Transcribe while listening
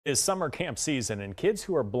Is summer camp season, and kids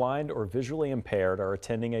who are blind or visually impaired are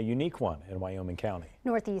attending a unique one in Wyoming County.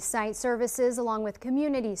 Northeast Sight Services, along with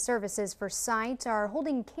Community Services for Sight, are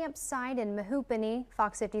holding campsite in Mehoopany.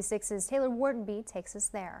 Fox 56's Taylor Whartonby takes us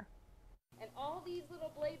there. And all these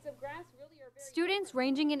little blades of grass really are very Students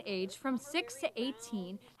ranging in age from 6 to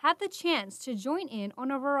 18 have the chance to join in on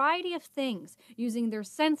a variety of things, using their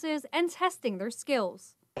senses and testing their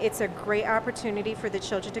skills. It's a great opportunity for the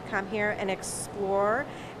children to come here and explore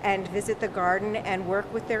and visit the garden and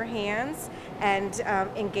work with their hands and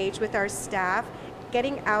engage with our staff,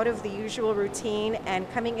 getting out of the usual routine and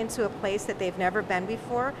coming into a place that they've never been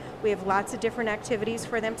before. We have lots of different activities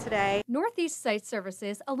for them today. Northeast Sight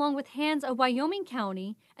Services, along with Hands of Wyoming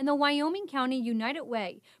County and the Wyoming County United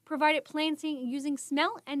Way, provided planting using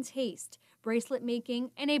smell and taste, bracelet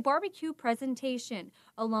making, and a barbecue presentation,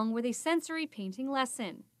 along with a sensory painting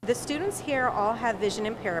lesson. The students here all have vision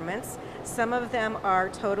impairments. Some of them are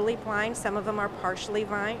totally blind, some of them are partially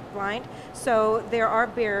blind. So there are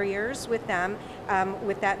barriers with them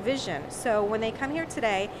with that vision. So when they come here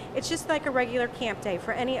today, it's just like a regular camp day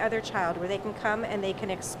for any other child where they can come and they can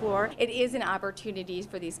explore. It is an opportunity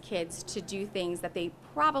for these kids to do things that they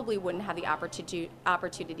probably wouldn't have the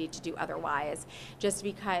opportunity to do otherwise, just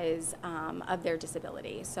because of their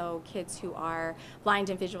disability. So kids who are blind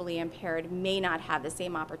and visually impaired may not have the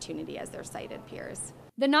same opportunity as their sighted peers.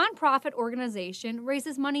 The nonprofit organization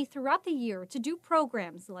raises money throughout the year to do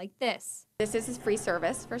programs like this. This is a free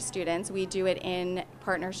service for students. We do it in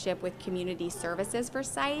partnership with Community Services for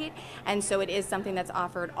Sight, and so it is something that's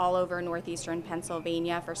offered all over northeastern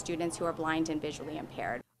Pennsylvania for students who are blind and visually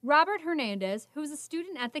impaired. Robert Hernandez, who's a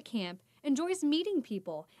student at the camp, enjoys meeting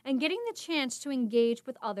people and getting the chance to engage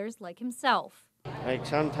with others like himself. Like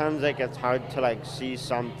sometimes it's hard to see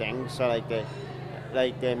something, so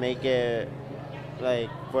they make it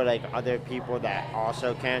for other people that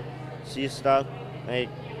also can't see stuff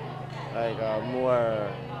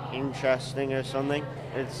more interesting or something.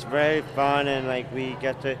 It's very fun, and we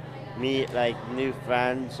get to meet new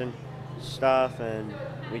friends and stuff, and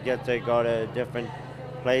we get to go to different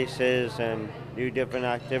places and do different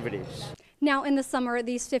activities. Now in the summer,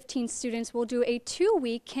 these 15 students will do a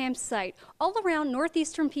 2-week campsite all around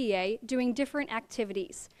northeastern PA doing different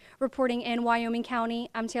activities. Reporting in Wyoming County,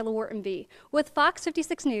 I'm Taylor Whartonby with Fox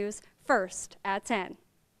 56 News, first at 10.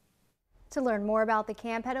 To learn more about the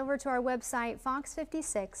camp, head over to our website,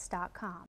 fox56.com.